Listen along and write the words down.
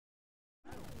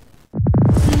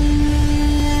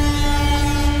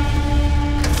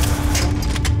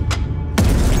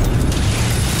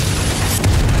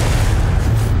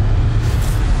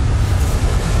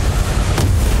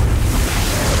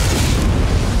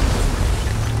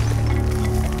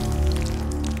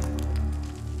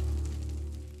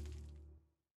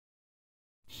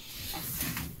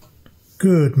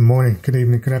Good morning, good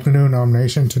evening, good afternoon,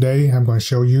 Nation. Today I'm going to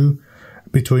show you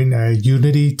between a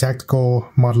Unity tactical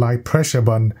Modlite pressure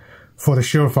button for the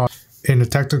Surefire. In the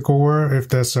tactical world, if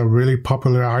there's a really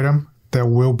popular item, there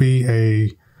will be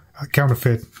a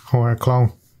counterfeit or a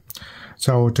clone.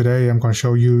 So today I'm going to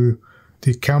show you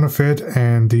the counterfeit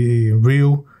and the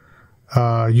real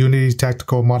Unity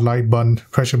tactical Modlite button,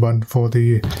 pressure button for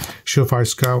the Surefire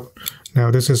Scout. Now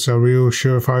this is a real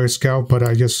Surefire Scout, but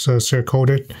I just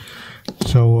coded,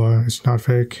 so it's not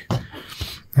fake.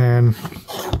 And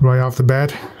right off the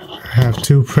bat, I have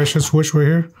two pressure switches right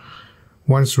here.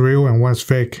 One's real and one's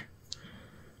fake.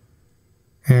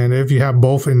 And if you have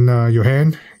both in your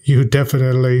hand, you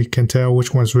definitely can tell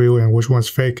which one's real and which one's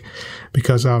fake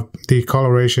because of the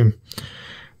coloration.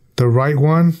 The right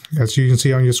one, as you can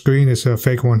see on your screen, is a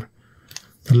fake one.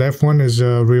 The left one is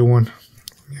a real one.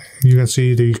 You can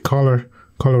see the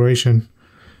coloration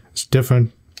is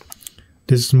different.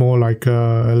 This is more like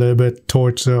a little bit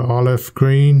towards olive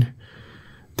green.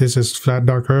 This is flat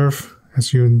dark earth,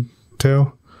 as you can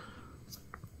tell.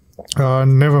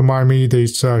 Never mind me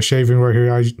this shaving right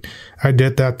here. I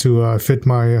did that to fit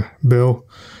my bill,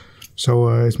 so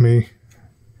it's me.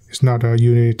 It's not a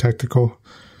Unity tactical.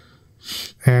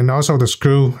 And also the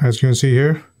screw, as you can see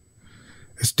here,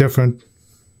 is different.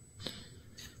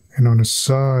 And on the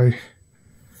side,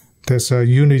 there's a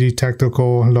Unity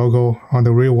tactical logo on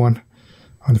the real one.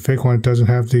 On the fake one, it doesn't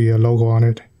have the logo on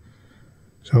it.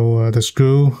 So the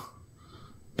screw,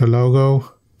 the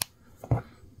logo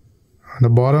on the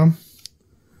bottom,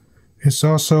 it's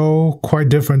also quite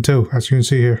different too, as you can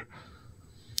see here.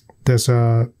 There's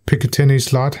a Picatinny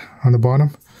slot on the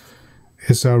bottom.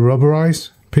 It's a rubberized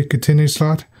Picatinny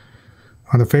slot.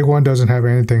 On the fake one, doesn't have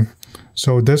anything.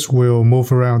 So this will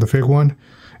move around. The fake one,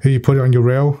 if you put it on your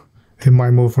rail, it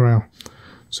might move around.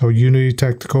 So Unity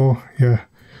tactical, yeah,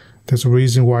 there's a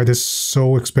reason why this is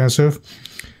so expensive.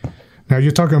 Now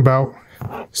you're talking about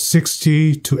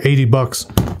 60 to 80 bucks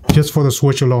just for the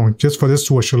switch alone, just for this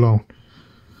switch alone.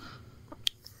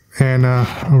 And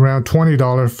around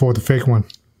 $20 for the fake one.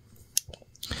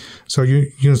 So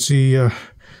you can see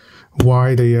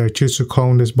why they choose to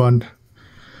clone this button.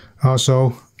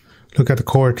 Also, look at the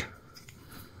cord.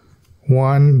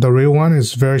 The real one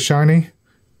is very shiny,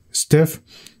 stiff.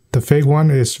 The fake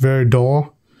one is very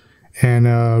dull and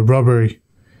rubbery.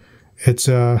 It's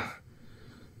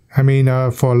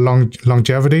for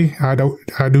longevity, I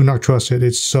do not trust it.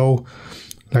 It's so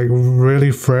like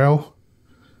really frail,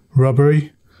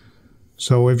 rubbery.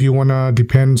 So if you wanna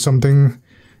depend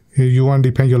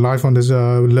your life on this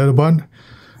little button,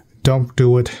 don't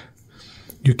do it.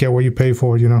 You get what you pay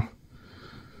for, you know.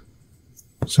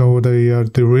 So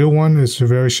the real one is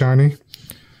very shiny.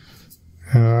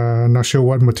 Not sure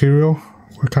what material,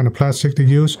 what kind of plastic they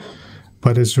use,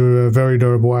 but it's very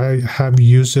durable. I have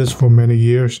used this for many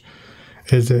years.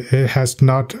 It has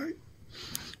not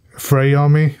frayed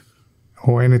on me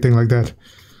or anything like that.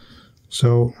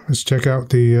 So let's check out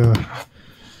the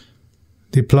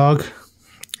plug,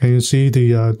 and you see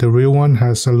the real one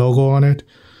has a logo on it,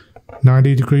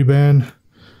 90-degree bend.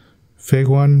 Fake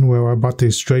one, well, I bought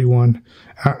the straight one.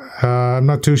 I'm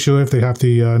not too sure if they have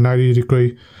the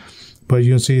 90-degree, but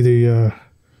you can see the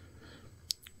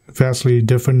vastly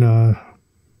different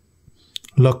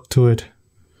look to it.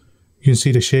 You can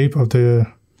see the shape of the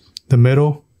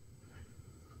middle,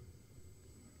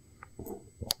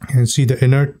 and see the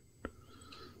inert.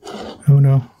 Oh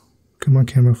no, come on,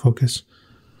 camera, focus.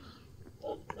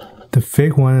 The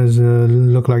fake one is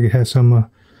look like it has some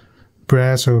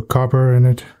brass or copper in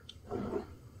it.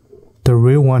 The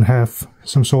real one have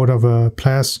some sort of a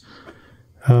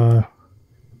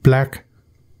black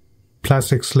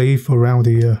plastic sleeve around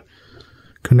the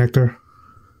connector,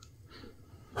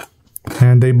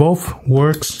 and they both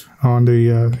works on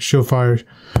the Surefire.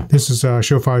 This is a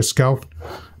Surefire Scout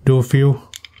dual fuel.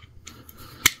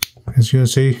 As you can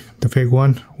see, the fake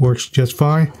one works just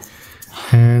fine,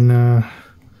 and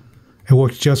it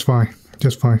works just fine,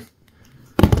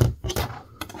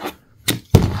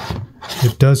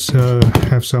 It does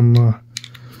have some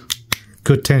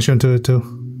good tension to it too.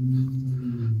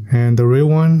 And the real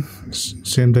one,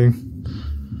 same thing.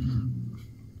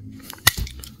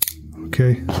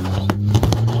 Okay,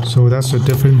 so that's the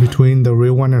difference between the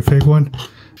real one and fake one.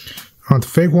 On the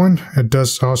fake one, it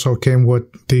does also came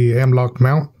with the M-lock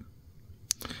mount,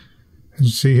 as you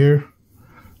see here.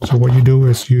 So what you do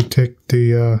is you take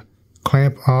the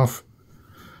clamp off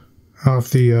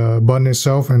the button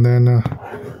itself, and then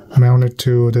mount it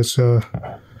to this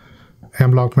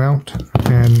M-lock mount.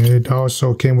 And it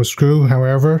also came with screw.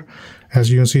 However, as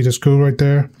you can see the screw right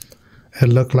there, it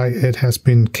looked like it has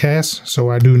been cast, so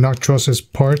I do not trust this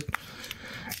part.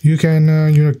 You can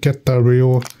get the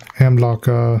real M-lock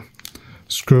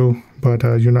screw, but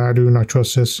I do not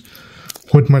trust this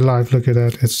with my life. Look at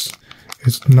that. It's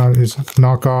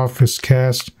knockoff. It's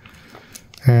cast,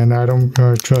 and I don't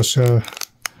trust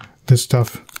this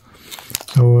stuff.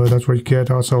 So that's what you get.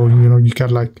 Also, you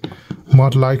got like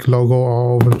Modlite logo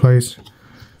all over the place.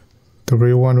 The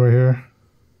real one right here.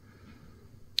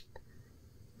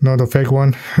 No, the fake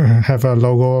one have a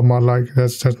logo of Modlite.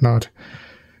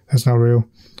 That's not real.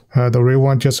 The real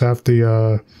one just have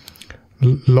the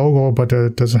logo, but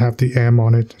it doesn't have the M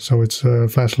on it. So it's a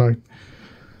flashlight.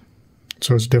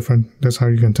 So it's different. That's how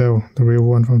you can tell the real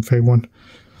one from the fake one.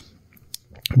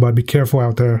 But be careful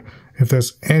out there. If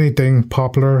there's anything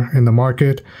popular in the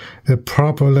market, they're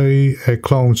probably a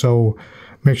clone. So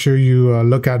make sure you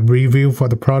look at review for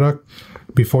the product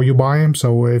before you buy them.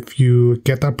 So if you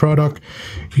get that product,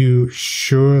 you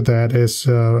sure that it's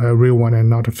a real one and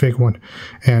not a fake one.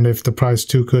 And if the price is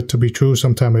too good to be true,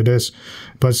 sometimes it is.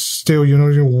 But still,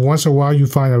 once in a while you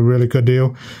find a really good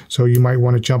deal, so you might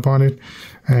want to jump on it.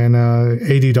 And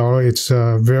 $80, it's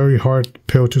a very hard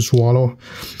pill to swallow.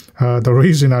 The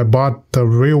reason I bought the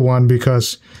real one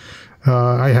because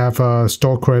I have a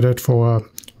store credit from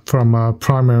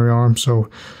Primary Arm, so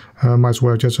might as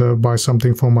well just buy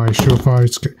something for my Surefire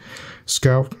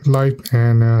scout light.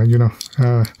 And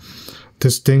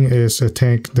this thing is a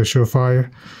tank, the Surefire.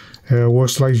 It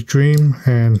works like a dream,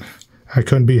 and I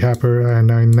couldn't be happier,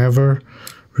 and I never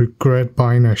regret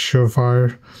buying a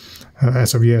Surefire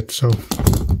as of yet. So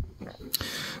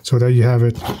there you have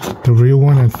it, the real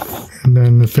one and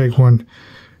then the fake one.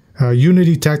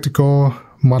 Unity Tactical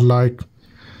Modlite.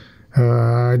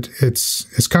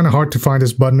 It's kind of hard to find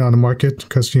this button on the market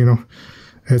because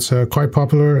it's quite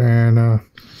popular, and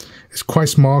it's quite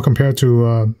small compared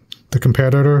to the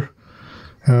competitor.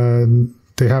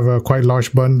 They have a quite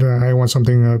large button. I want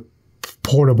something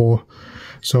portable,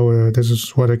 so this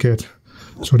is what I get.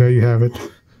 So there you have it,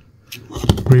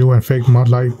 real and fake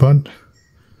Modlite button.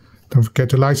 Don't forget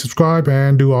to like, subscribe,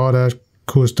 and do all that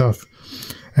cool stuff.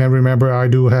 And remember, I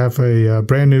do have a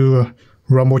brand new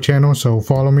Rumble channel, so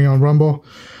follow me on Rumble,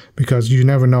 because you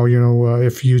never know,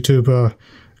 if YouTube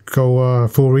go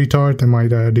full retard, they might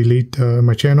delete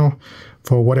my channel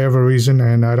for whatever reason,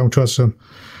 and I don't trust them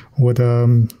with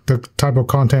the type of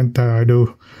content that I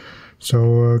do.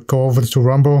 So go over to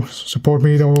Rumble, support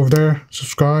me over there,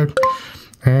 subscribe,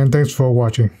 and thanks for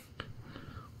watching.